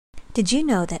Did you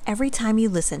know that every time you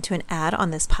listen to an ad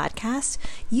on this podcast,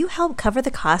 you help cover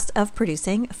the cost of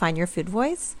producing Find Your Food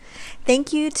Voice?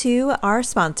 Thank you to our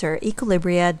sponsor,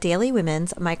 Equilibria Daily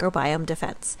Women's Microbiome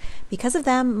Defense. Because of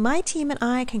them, my team and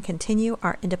I can continue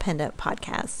our independent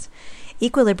podcast.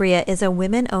 Equilibria is a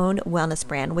women-owned wellness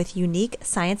brand with unique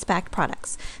science-backed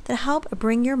products that help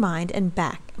bring your mind and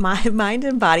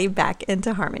body back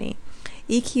into harmony.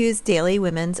 EQ's Daily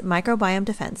Women's Microbiome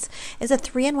Defense is a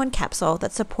 3-in-1 capsule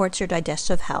that supports your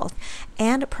digestive health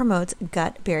and promotes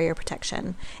gut barrier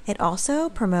protection. It also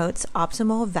promotes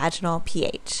optimal vaginal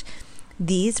pH.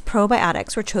 These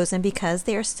probiotics were chosen because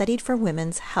they are studied for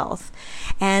women's health.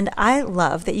 And I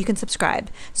love that you can subscribe.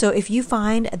 So if you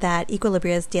find that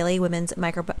Equilibria's Daily Women's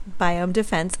Microbiome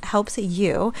Defense helps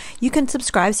you, you can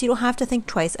subscribe so you don't have to think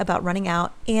twice about running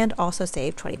out and also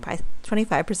save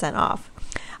 25% off.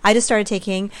 I just started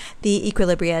taking the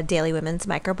Equilibria Daily Women's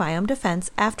Microbiome Defense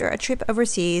after a trip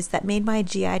overseas that made my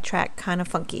GI tract kind of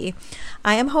funky.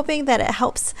 I am hoping that it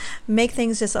helps make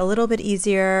things just a little bit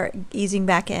easier, easing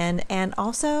back in. And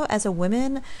also as a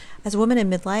woman in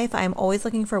midlife, I'm always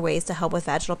looking for ways to help with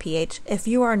vaginal pH. If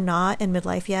you are not in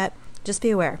midlife yet, just be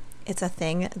aware. It's a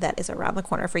thing that is around the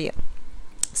corner for you.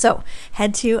 So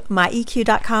head to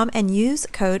myeq.com and use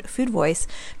code FOODVOICE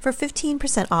for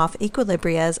 15% off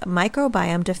Equilibria's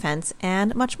Microbiome Defense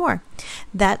and much more.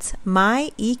 That's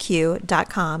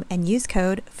myeq.com and use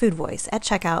code FOODVOICE at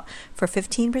checkout for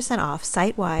 15% off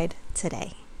site-wide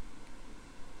today.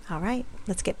 All right,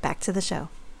 let's get back to the show.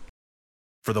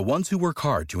 For the ones who work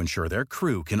hard to ensure their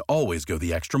crew can always go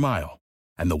the extra mile,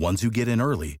 and the ones who get in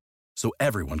early so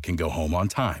everyone can go home on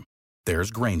time,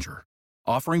 there's Grainger,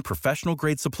 offering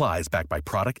professional-grade supplies backed by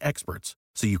product experts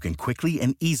so you can quickly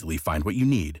and easily find what you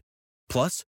need.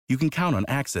 Plus, you can count on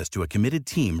access to a committed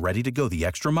team ready to go the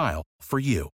extra mile for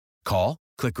you. Call,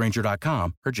 click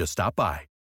Grainger.com, or just stop by.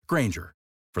 Grainger,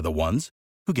 for the ones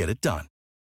who get it done.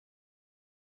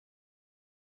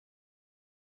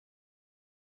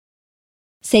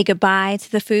 Say goodbye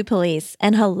to the food police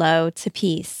and hello to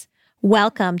peace.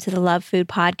 Welcome to the Love Food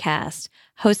Podcast,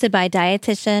 hosted by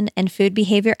dietitian and food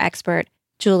behavior expert,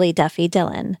 Julie Duffy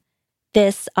Dillon.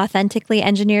 This authentically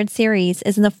engineered series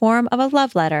is in the form of a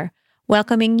love letter,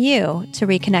 welcoming you to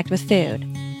reconnect with food.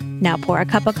 Now pour a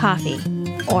cup of coffee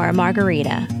or a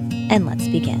margarita, and let's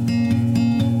begin.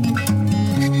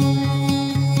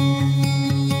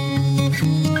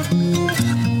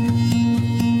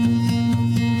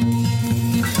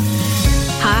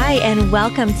 Hi, and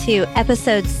welcome to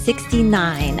episode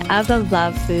 69 of the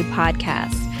Love Food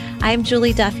Podcast. I'm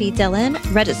Julie Duffy Dillon,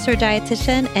 registered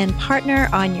dietitian and partner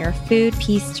on your food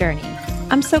peace journey.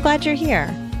 I'm so glad you're here.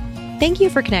 Thank you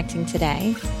for connecting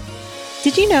today.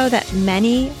 Did you know that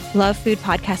many Love Food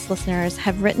Podcast listeners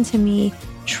have written to me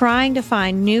trying to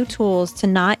find new tools to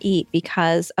not eat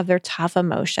because of their tough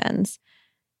emotions?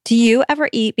 Do you ever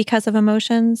eat because of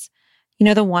emotions? You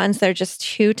know, the ones that are just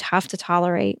too tough to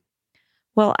tolerate?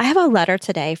 Well, I have a letter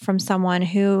today from someone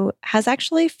who has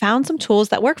actually found some tools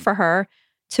that work for her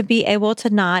to be able to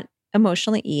not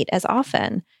emotionally eat as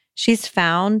often. She's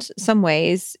found some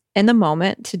ways in the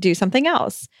moment to do something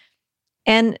else.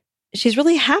 And she's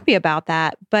really happy about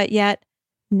that. But yet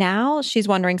now she's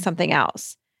wondering something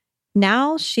else.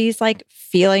 Now she's like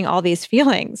feeling all these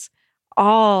feelings,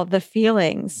 all the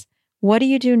feelings. What do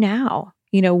you do now?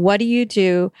 You know, what do you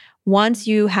do once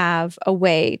you have a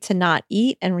way to not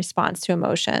eat in response to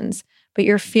emotions, but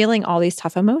you're feeling all these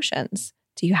tough emotions?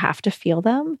 Do you have to feel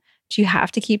them? Do you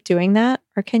have to keep doing that?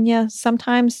 Or can you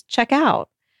sometimes check out?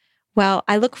 Well,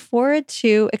 I look forward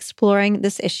to exploring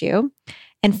this issue.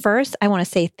 And first, I want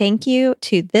to say thank you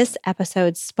to this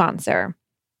episode's sponsor.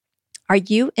 Are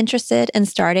you interested in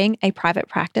starting a private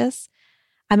practice?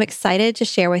 I'm excited to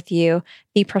share with you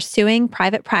the Pursuing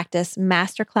Private Practice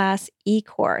Masterclass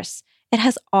e-course. It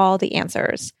has all the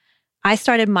answers. I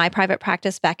started my private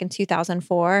practice back in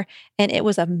 2004, and it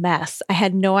was a mess. I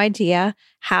had no idea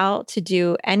how to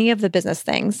do any of the business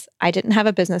things. I didn't have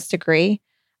a business degree.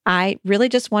 I really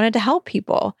just wanted to help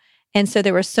people. And so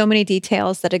there were so many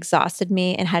details that exhausted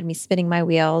me and had me spinning my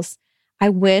wheels. I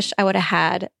wish I would have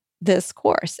had this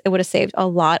course. It would have saved a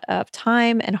lot of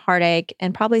time and heartache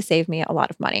and probably saved me a lot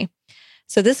of money.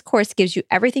 So this course gives you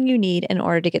everything you need in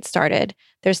order to get started.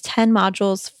 There's 10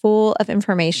 modules full of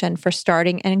information for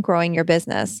starting and growing your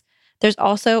business. There's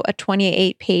also a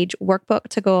 28-page workbook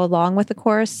to go along with the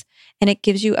course, and it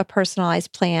gives you a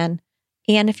personalized plan.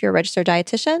 And if you're a registered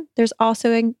dietitian, there's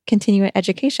also a continuing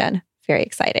education. Very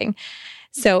exciting.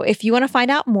 So if you want to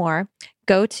find out more,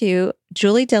 go to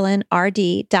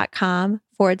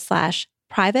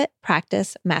juliedillonrd.com/private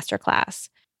practice masterclass.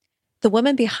 The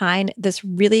woman behind this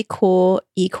really cool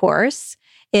e-course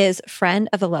is friend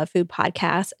of the Love Food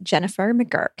podcast, Jennifer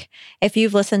McGurk. If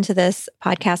you've listened to this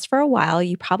podcast for a while,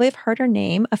 you probably have heard her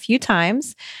name a few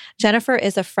times. Jennifer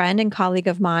is a friend and colleague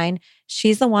of mine.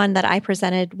 She's the one that I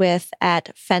presented with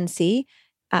at FNCE.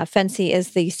 FNCE is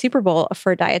the Super Bowl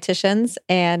for dietitians,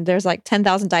 and there's like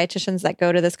 10,000 dietitians that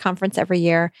go to this conference every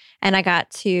year. And I got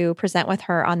to present with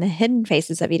her on the hidden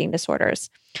faces of eating disorders.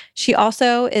 She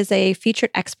also is a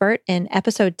featured expert in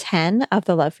episode 10 of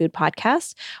the Love Food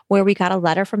podcast, where we got a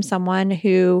letter from someone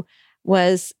who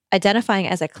was identifying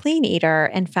as a clean eater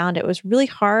and found it was really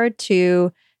hard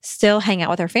to still hang out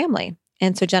with her family.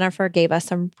 And so Jennifer gave us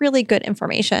some really good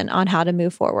information on how to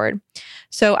move forward.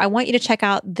 So I want you to check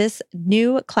out this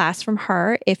new class from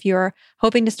her if you're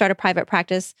hoping to start a private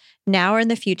practice now or in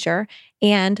the future.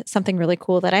 And something really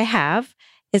cool that I have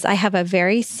is I have a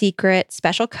very secret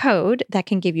special code that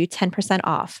can give you 10%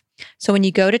 off. So when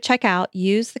you go to check out,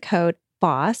 use the code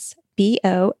BOSS,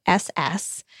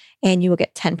 BOSS, and you will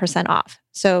get 10% off.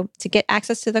 So to get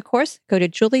access to the course, go to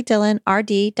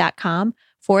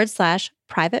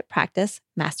juliedillonrd.com/private practice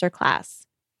masterclass.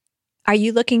 Are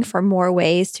you looking for more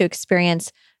ways to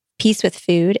experience peace with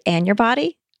food and your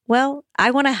body? Well,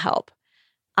 I want to help.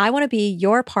 I want to be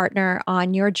your partner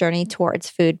on your journey towards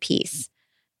food peace.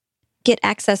 Get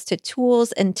access to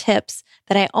tools and tips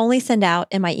that I only send out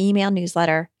in my email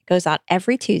newsletter. It goes out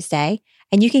every Tuesday,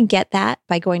 and you can get that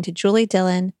by going to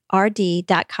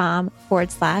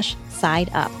juliedillonrd.com/sign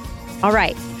up. All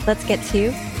right, let's get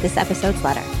to this episode's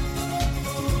letter.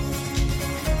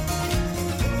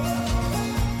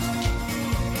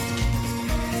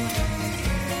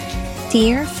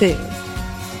 Dear Food,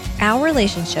 our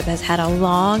relationship has had a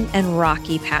long and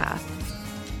rocky path.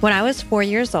 When I was 4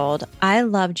 years old, I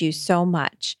loved you so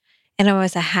much, and I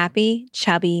was a happy,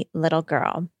 chubby little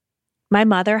girl. My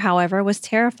mother, however, was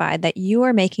terrified that you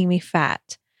were making me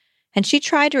fat, and she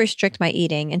tried to restrict my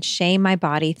eating and shame my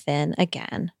body thin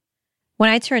again. When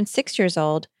I turned 6 years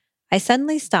old, I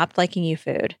suddenly stopped liking you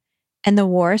food, and the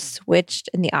war switched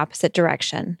in the opposite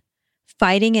direction,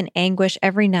 fighting in anguish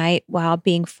every night while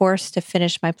being forced to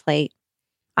finish my plate.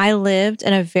 I lived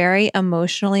in a very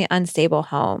emotionally unstable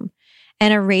home,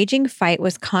 and a raging fight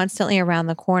was constantly around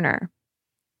the corner.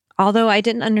 Although I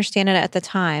didn't understand it at the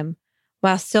time,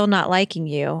 while still not liking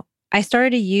you, I started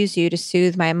to use you to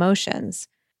soothe my emotions,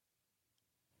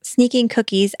 sneaking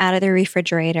cookies out of the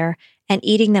refrigerator and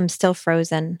eating them still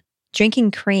frozen, drinking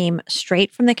cream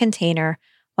straight from the container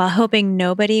while hoping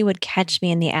nobody would catch me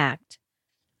in the act.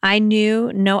 I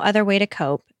knew no other way to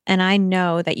cope, and I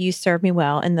know that you served me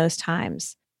well in those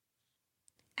times.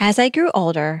 As I grew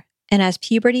older and as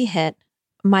puberty hit,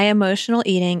 my emotional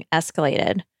eating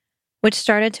escalated, which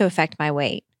started to affect my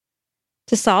weight.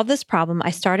 To solve this problem,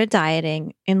 I started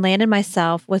dieting and landed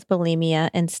myself with bulimia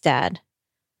instead.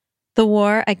 The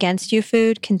war against you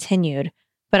food continued,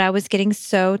 but I was getting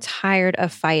so tired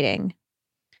of fighting.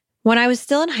 When I was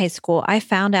still in high school, I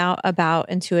found out about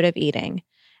intuitive eating,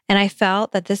 and I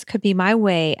felt that this could be my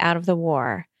way out of the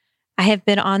war. I have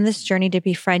been on this journey to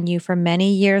befriend you for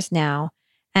many years now,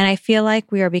 and I feel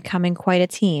like we are becoming quite a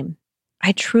team.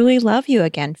 I truly love you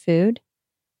again, food.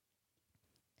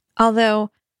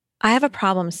 Although I have a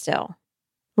problem still.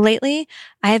 Lately,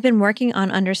 I have been working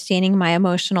on understanding my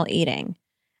emotional eating,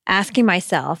 asking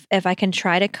myself if I can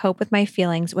try to cope with my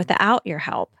feelings without your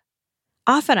help.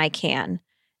 Often I can,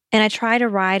 and I try to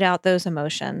ride out those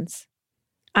emotions.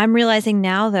 I'm realizing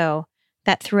now, though,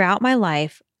 that throughout my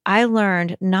life, I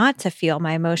learned not to feel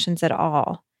my emotions at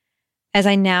all. As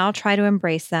I now try to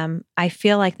embrace them, I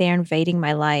feel like they are invading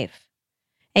my life.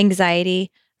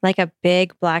 Anxiety, like a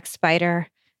big black spider,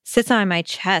 sits on my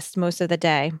chest most of the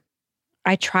day.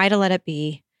 I try to let it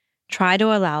be, try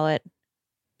to allow it,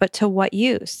 but to what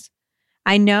use?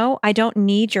 I know I don't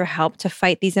need your help to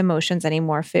fight these emotions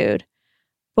anymore, food.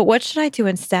 But what should I do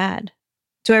instead?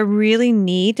 Do I really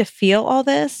need to feel all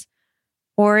this?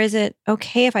 Or is it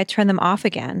okay if I turn them off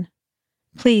again?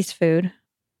 Please, food,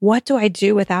 what do I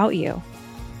do without you?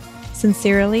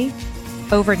 Sincerely,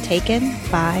 overtaken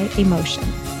by emotions.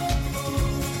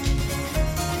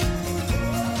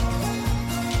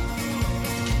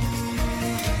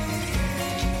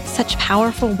 Such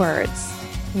powerful words.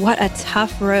 What a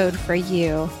tough road for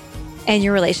you and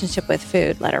your relationship with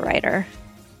food, letter writer.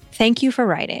 Thank you for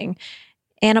writing.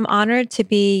 And I'm honored to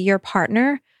be your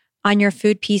partner on your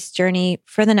food peace journey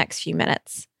for the next few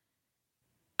minutes.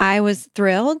 I was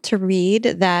thrilled to read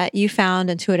that you found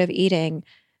intuitive eating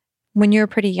when you were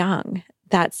pretty young.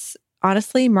 That's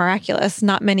honestly miraculous.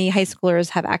 Not many high schoolers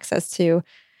have access to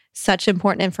such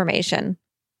important information.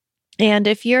 And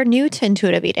if you're new to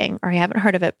intuitive eating or you haven't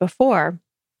heard of it before,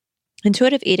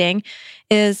 Intuitive eating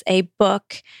is a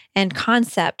book and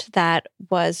concept that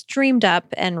was dreamed up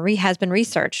and has been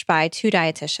researched by two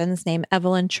dietitians named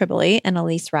Evelyn Tribole and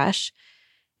Elyse Resch.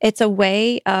 It's a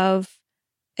way of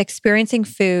experiencing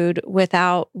food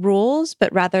without rules,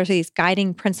 but rather these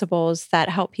guiding principles that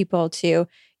help people to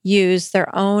use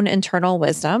their own internal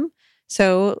wisdom.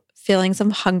 So feelings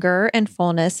of hunger and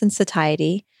fullness and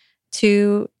satiety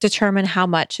to determine how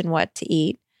much and what to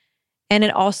eat. And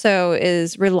it also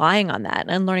is relying on that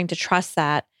and learning to trust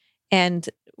that. And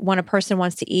when a person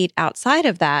wants to eat outside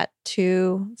of that,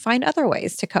 to find other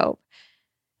ways to cope.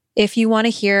 If you want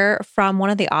to hear from one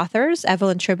of the authors,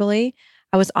 Evelyn Tribole,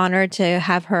 I was honored to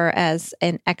have her as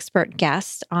an expert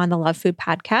guest on the Love Food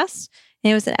podcast.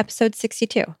 And it was in episode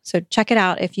 62. So check it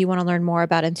out if you want to learn more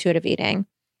about intuitive eating.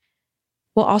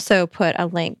 We'll also put a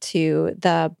link to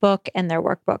the book and their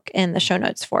workbook in the show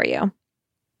notes for you.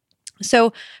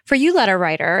 So for you, letter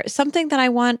writer, something that I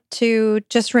want to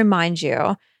just remind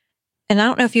you, and I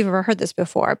don't know if you've ever heard this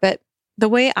before, but the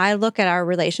way I look at our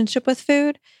relationship with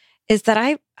food is that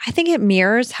I think it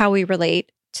mirrors how we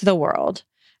relate to the world,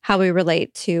 how we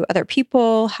relate to other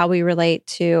people, how we relate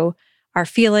to our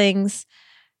feelings.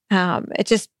 It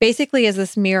just basically is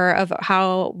this mirror of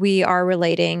how we are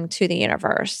relating to the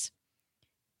universe.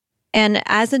 And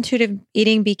as intuitive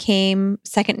eating became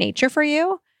second nature for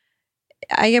you,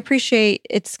 I appreciate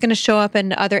it's going to show up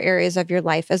in other areas of your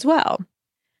life as well.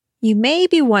 You may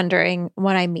be wondering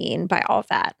what I mean by all of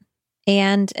that.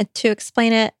 And to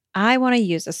explain it, I want to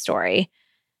use a story.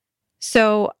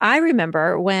 So I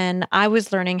remember when I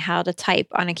was learning how to type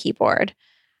on a keyboard.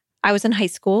 I was in high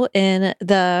school in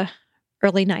the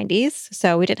early 90s,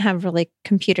 so we didn't have really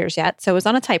computers yet. So it was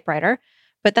on a typewriter,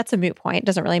 but that's a moot point. It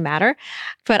doesn't really matter.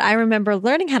 But I remember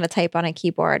learning how to type on a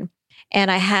keyboard, and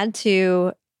I had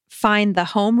to find the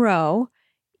home row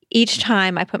each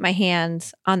time I put my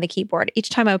hands on the keyboard. Each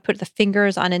time I would put the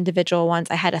fingers on individual ones,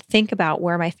 I had to think about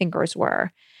where my fingers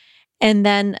were. And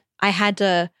then I had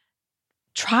to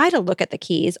try to look at the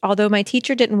keys, although my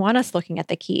teacher didn't want us looking at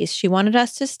the keys. She wanted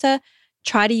us just to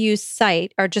try to use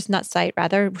sight, or just not sight,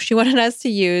 rather. She wanted us to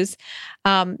use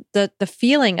the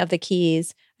feeling of the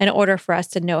keys in order for us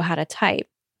to know how to type.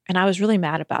 And I was really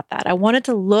mad about that. I wanted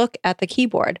to look at the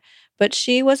keyboard, but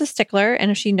she was a stickler.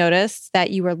 And if she noticed that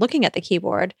you were looking at the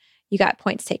keyboard, you got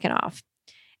points taken off.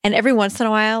 And every once in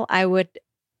a while, I would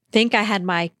think I had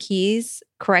my keys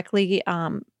correctly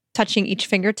touching each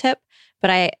fingertip, but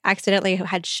I accidentally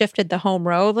had shifted the home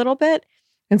row a little bit.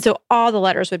 And so all the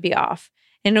letters would be off.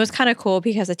 And it was kind of cool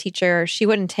because a teacher, she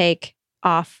wouldn't take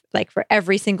off like for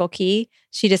every single key.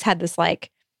 She just had this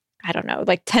like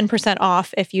 10%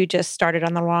 off if you just started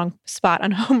on the wrong spot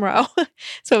on home row.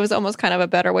 So it was almost kind of a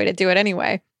better way to do it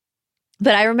anyway.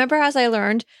 But I remember as I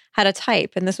learned how to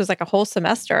type, and this was like a whole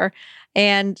semester,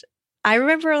 and I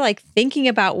remember like thinking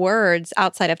about words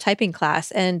outside of typing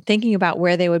class and thinking about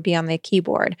where they would be on the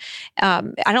keyboard.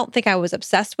 I don't think I was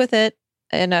obsessed with it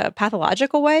in a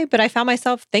pathological way, but I found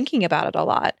myself thinking about it a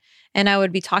lot. And I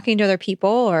would be talking to other people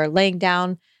or laying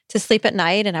down to sleep at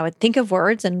night, and I would think of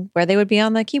words and where they would be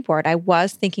on the keyboard. I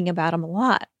was thinking about them a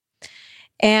lot.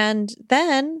 And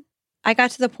then I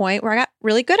got to the point where I got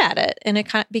really good at it, and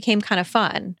it became kind of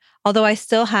fun, although I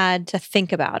still had to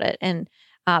think about it. And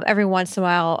every once in a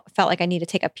while, I felt like I need to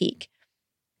take a peek.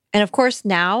 And of course,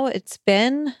 now it's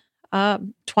been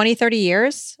 20, 30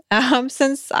 years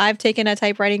since I've taken a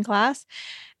typewriting class.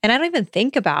 And I don't even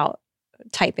think about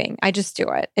typing. I just do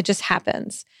it. It just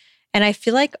happens. And I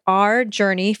feel like our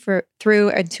journey through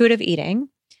intuitive eating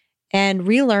and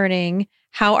relearning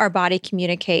how our body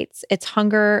communicates its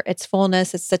hunger, its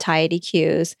fullness, its satiety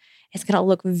cues, is going to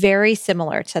look very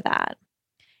similar to that.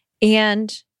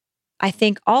 And I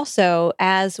think also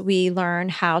as we learn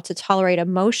how to tolerate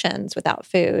emotions without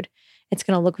food, it's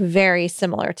going to look very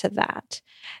similar to that.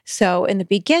 So in the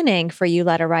beginning, for you,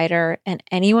 letter writer, and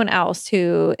anyone else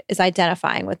who is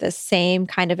identifying with this same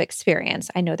kind of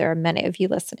experience, I know there are many of you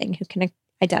listening who can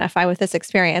identify with this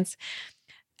experience.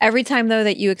 Every time, though,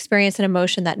 that you experience an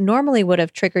emotion that normally would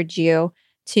have triggered you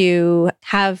to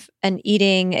have an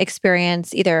eating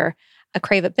experience, either a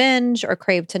crave a binge or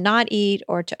crave to not eat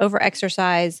or to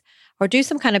overexercise or do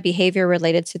some kind of behavior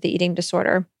related to the eating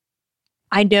disorder,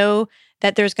 I know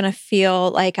that there's going to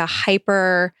feel like a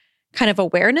hyper kind of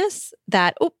awareness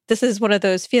that, oh, this is one of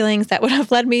those feelings that would have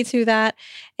led me to that.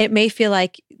 It may feel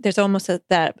like there's almost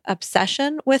that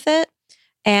obsession with it.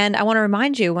 And I want to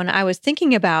remind you, when I was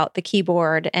thinking about the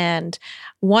keyboard and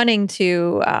wanting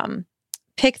to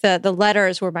pick the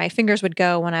letters where my fingers would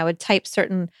go when I would type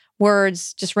certain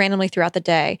words just randomly throughout the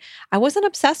day, I wasn't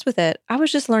obsessed with it. I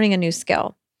was just learning a new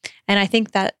skill. And I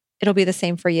think that it'll be the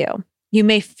same for you. You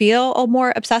may feel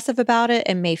more obsessive about it.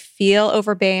 It may feel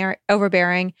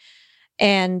overbearing,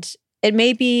 and it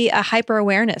may be a hyper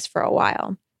awareness for a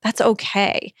while. That's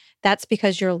okay. That's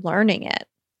because you're learning it.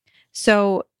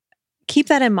 So keep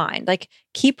that in mind. Like,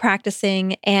 keep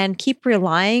practicing and keep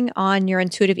relying on your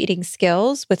intuitive eating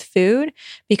skills with food,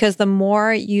 because the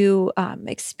more you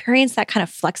experience that kind of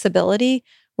flexibility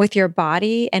with your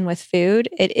body and with food,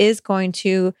 it is going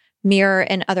to mirror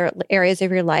in other areas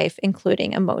of your life,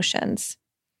 including emotions.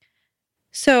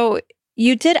 So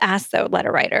you did ask, though,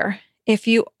 letter writer, if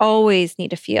you always need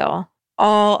to feel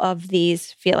all of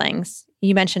these feelings.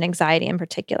 You mentioned anxiety in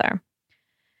particular.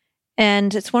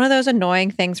 And it's one of those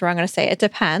annoying things where I'm going to say it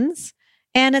depends.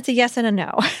 And it's a yes and a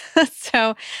no.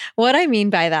 So what I mean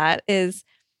by that is,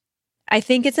 I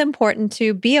think it's important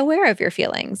to be aware of your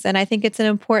feelings. And I think it's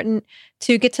important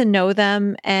to get to know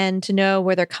them and to know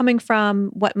where they're coming from,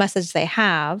 what message they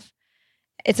have.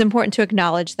 It's important to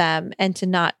acknowledge them and to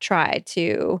not try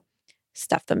to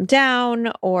stuff them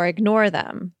down or ignore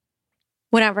them.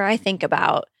 Whenever I think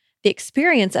about the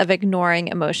experience of ignoring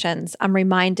emotions, I'm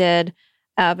reminded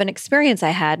of an experience I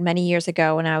had many years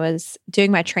ago when I was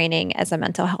doing my training as a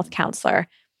mental health counselor.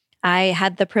 I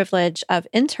had the privilege of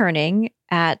interning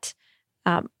at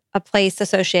a place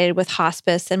associated with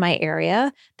hospice in my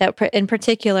area that in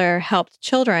particular helped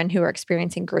children who were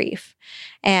experiencing grief.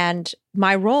 And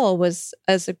my role was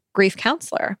as a grief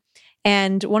counselor.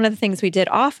 And one of the things we did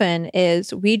often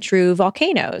is we drew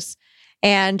volcanoes.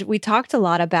 And we talked a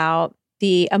lot about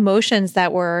the emotions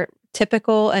that were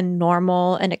typical and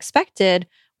normal and expected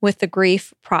with the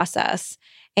grief process.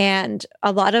 And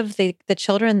a lot of the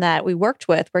children that we worked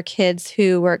with were kids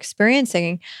who were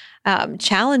experiencing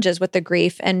challenges with the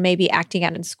grief and maybe acting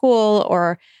out in school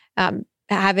or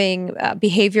having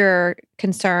behavior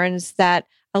concerns that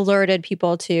alerted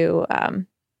people to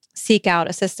seek out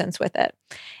assistance with it.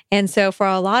 And so for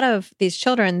a lot of these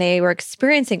children, they were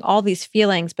experiencing all these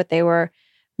feelings, but they were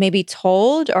maybe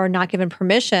told or not given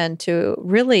permission to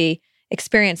really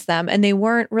experience them. And they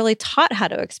weren't really taught how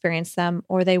to experience them,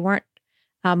 or they weren't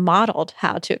modeled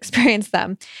how to experience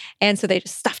them. And so they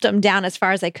just stuffed them down as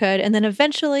far as they could. And then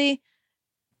eventually,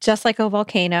 just like a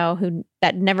volcano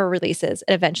that never releases,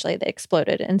 eventually they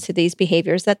exploded into these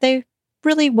behaviors that they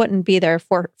really wouldn't be their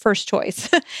first choice.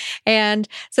 And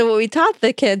so what we taught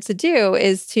the kids to do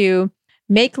is to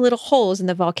make little holes in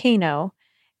the volcano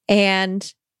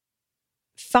and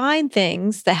find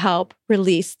things to help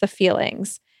release the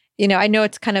feelings. You know, I know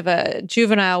it's kind of a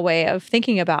juvenile way of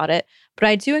thinking about it, but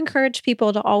I do encourage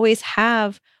people to always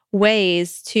have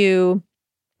ways to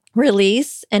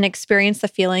release and experience the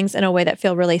feelings in a way that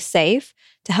feel really safe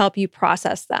to help you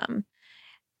process them.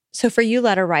 So for you,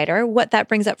 letter writer, what that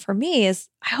brings up for me is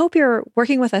I hope you're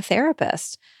working with a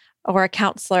therapist or a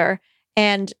counselor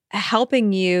and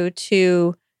helping you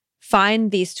to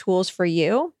find these tools for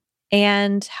you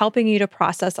and helping you to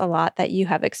process a lot that you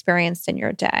have experienced in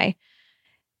your day.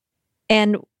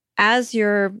 And as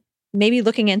you're maybe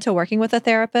looking into working with a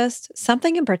therapist,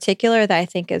 something in particular that I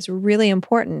think is really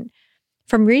important,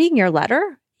 from reading your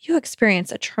letter, you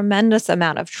experienced a tremendous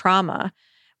amount of trauma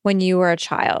when you were a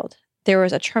child. There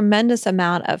was a tremendous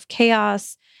amount of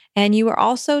chaos, and you were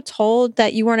also told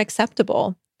that you weren't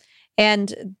acceptable.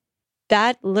 And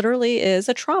that literally is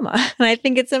a trauma. And I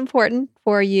think it's important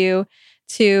for you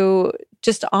to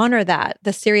just honor that,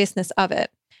 the seriousness of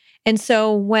it. And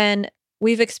so when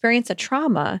we've experienced a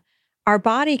trauma, our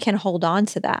body can hold on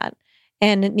to that,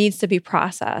 and it needs to be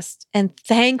processed. And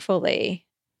thankfully,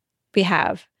 we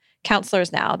have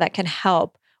counselors now that can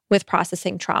help with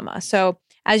processing trauma. So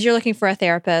as you're looking for a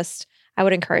therapist, I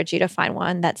would encourage you to find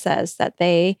one that says that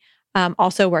they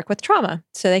also work with trauma,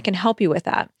 so they can help you with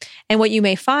that. And what you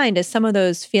may find is some of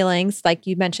those feelings, like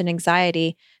you mentioned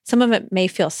anxiety, some of it may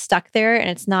feel stuck there and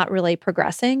it's not really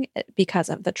progressing because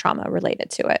of the trauma related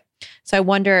to it. So I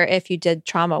wonder if you did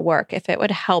trauma work, if it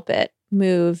would help it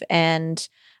move and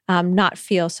not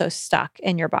feel so stuck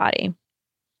in your body.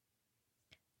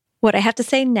 What I have to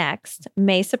say next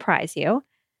may surprise you,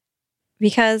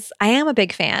 because I am a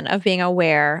big fan of being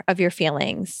aware of your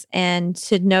feelings and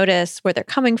to notice where they're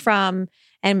coming from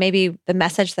and maybe the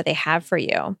message that they have for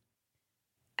you.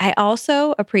 I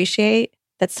also appreciate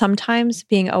that sometimes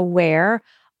being aware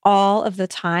all of the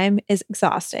time is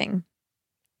exhausting.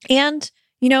 And,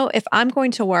 you know, if I'm going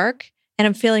to work and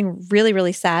I'm feeling really,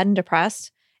 really sad and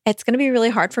depressed, it's going to be really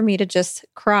hard for me to just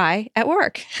cry at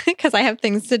work because I have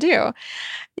things to do.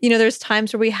 You know, there's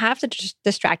times where we have to just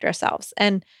distract ourselves.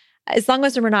 And as long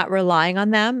as we're not relying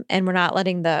on them and we're not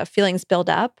letting the feelings build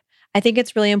up, I think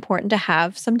it's really important to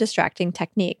have some distracting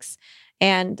techniques.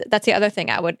 And that's the other thing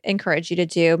I would encourage you to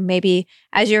do. Maybe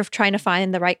as you're trying to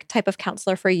find the right type of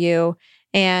counselor for you,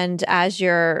 and as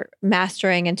you're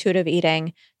mastering intuitive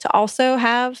eating, to also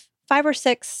have 5 or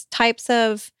 6 types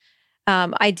of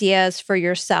ideas for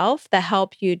yourself that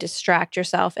help you distract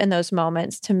yourself in those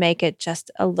moments to make it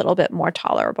just a little bit more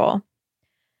tolerable.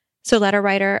 So, letter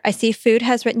writer, I see food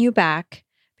has written you back.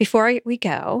 Before we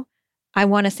go, I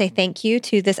want to say thank you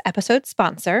to this episode's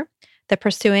sponsor, the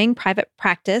Pursuing Private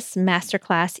Practice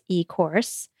Masterclass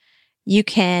e-course. You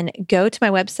can go to my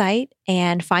website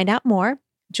and find out more,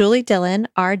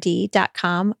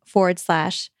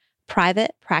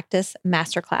 juliedillonrd.com/private practice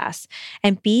masterclass.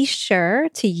 And be sure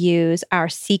to use our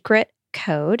secret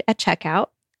code at checkout,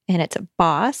 and it's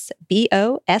BOSS,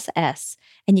 BOSS,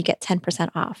 and you get 10%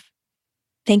 off.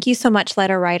 Thank you so much,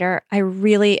 letter writer. I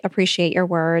really appreciate your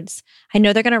words. I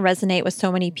know they're going to resonate with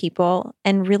so many people,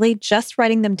 and really just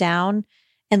writing them down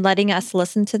and letting us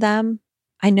listen to them,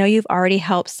 I know you've already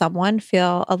helped someone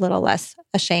feel a little less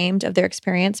ashamed of their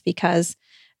experience because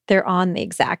they're on the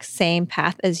exact same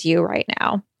path as you right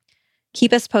now.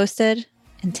 Keep us posted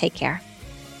and take care.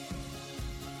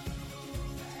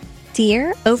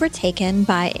 Dear Overtaken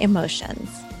by Emotions,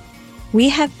 we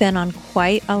have been on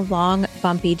quite a long,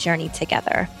 bumpy journey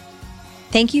together.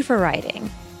 Thank you for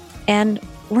writing. And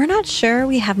we're not sure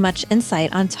we have much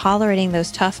insight on tolerating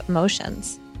those tough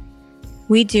emotions.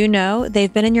 We do know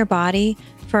they've been in your body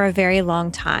for a very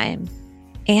long time,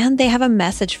 and they have a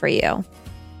message for you.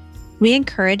 We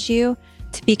encourage you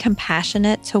to be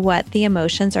compassionate to what the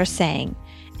emotions are saying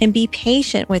and be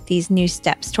patient with these new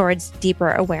steps towards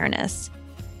deeper awareness.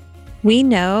 We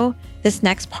know this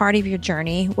next part of your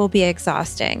journey will be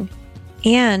exhausting,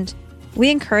 and we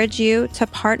encourage you to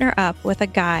partner up with a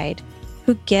guide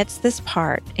who gets this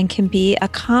part and can be a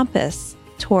compass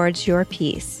towards your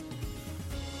peace.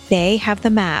 They have the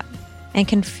map and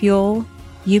can fuel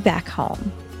you back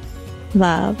home.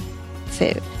 Love,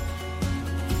 Food.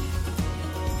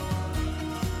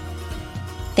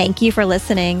 Thank you for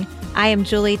listening. I am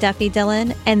Julie Duffy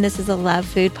Dillon, and this is a Love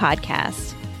Food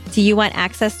podcast. Do you want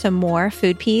access to more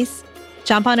food peace?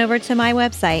 Jump on over to my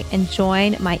website and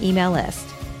join my email list.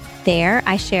 There,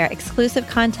 I share exclusive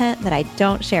content that I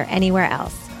don't share anywhere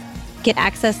else. Get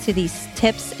access to these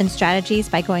tips and strategies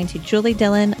by going to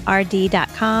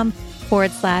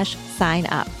juliedillonrd.com/sign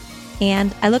up.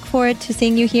 And I look forward to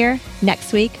seeing you here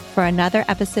next week for another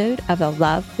episode of the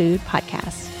Love Food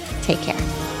podcast. Take care.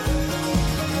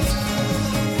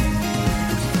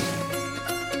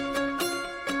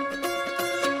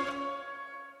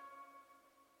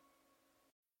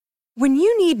 When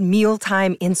you need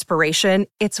mealtime inspiration,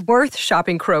 it's worth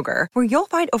shopping Kroger, where you'll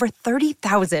find over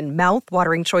 30,000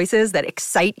 mouth-watering choices that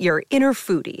excite your inner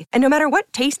foodie. And no matter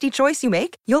what tasty choice you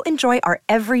make, you'll enjoy our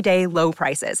everyday low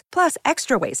prices, plus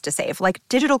extra ways to save, like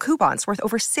digital coupons worth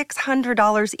over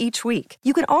 $600 each week.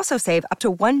 You can also save up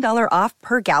to $1 off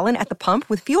per gallon at the pump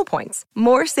with fuel points.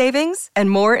 More savings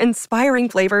and more inspiring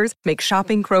flavors make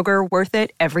shopping Kroger worth it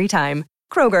every time.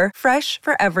 Kroger, fresh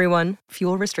for everyone.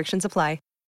 Fuel restrictions apply.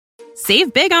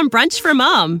 Save big on brunch for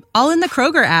mom, all in the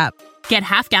Kroger app. Get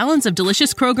half gallons of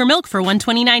delicious Kroger milk for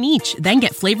 $1.29 each. Then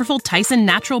get flavorful Tyson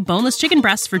natural boneless chicken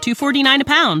breasts for $2.49 a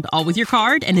pound, all with your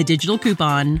card and a digital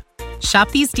coupon.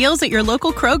 Shop these deals at your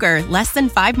local Kroger, less than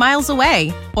 5 miles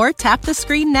away. Or tap the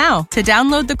screen now to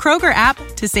download the Kroger app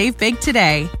to save big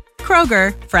today.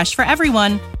 Kroger, fresh for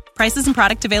everyone. Prices and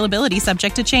product availability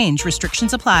subject to change.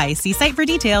 Restrictions apply. See site for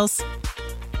details.